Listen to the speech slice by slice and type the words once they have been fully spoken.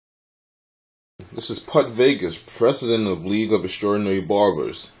This is Putt Vegas, president of League of Extraordinary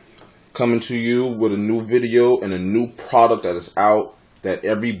Barbers, coming to you with a new video and a new product that is out that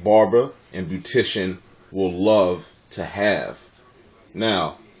every barber and beautician will love to have.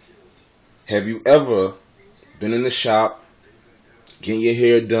 Now, have you ever been in the shop, getting your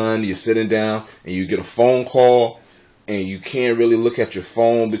hair done, you're sitting down, and you get a phone call, and you can't really look at your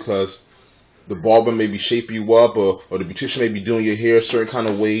phone because the barber may be shaping you up, or the beautician may be doing your hair a certain kind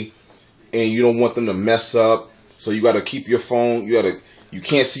of way, and you don't want them to mess up, so you got to keep your phone, you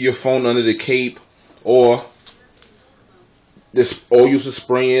can't see your phone under the cape, or this oil is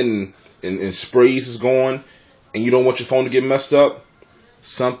spraying and sprays is going, and you don't want your phone to get messed up.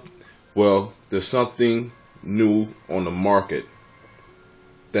 Well, there's something new on the market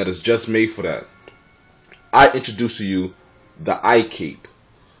that is just made for that. I introduce to you the eye cape.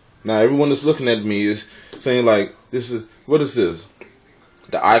 Now everyone that's looking at me is saying like, what is this?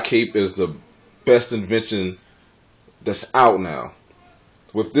 The eye cape is the best invention that's out now.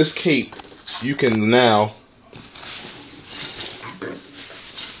 With this cape, you can now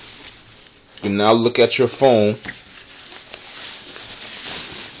look at your phone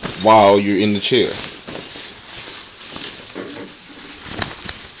while you're in the chair.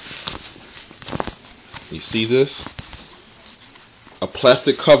 You see this? A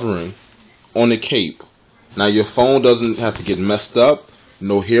plastic covering on the cape. Now your phone doesn't have to get messed up.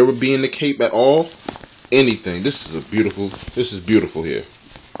 No hair would be in the cape at all. Anything. This is beautiful here.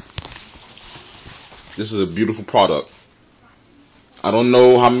 This is a beautiful product. I don't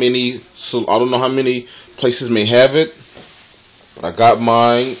know how many places may have it. But I got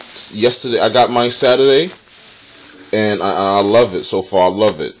mine yesterday. I got mine Saturday, and I love it so far. I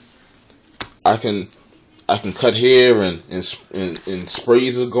love it. I can cut hair and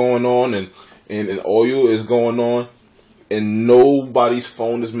sprays are going on and oil is going on, and nobody's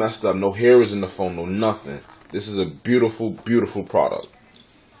phone is messed up. No hair is in the phone. No nothing. This is a beautiful, beautiful product.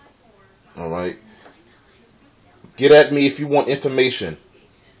 All right. Get at me if you want information.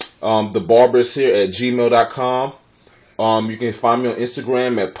 The barbers here at gmail.com. You can find me on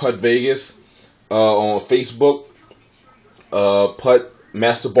Instagram at Putt Vegas. On Facebook, Putt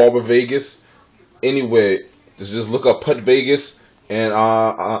Master Barber Vegas. Anyway, just look up Putt Vegas, and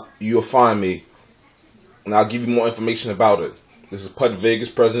you'll find me, and I'll give you more information about it. This is Putt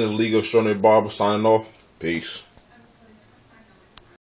Vegas, president of the League of Extraordinary Barbers, signing off. Peace.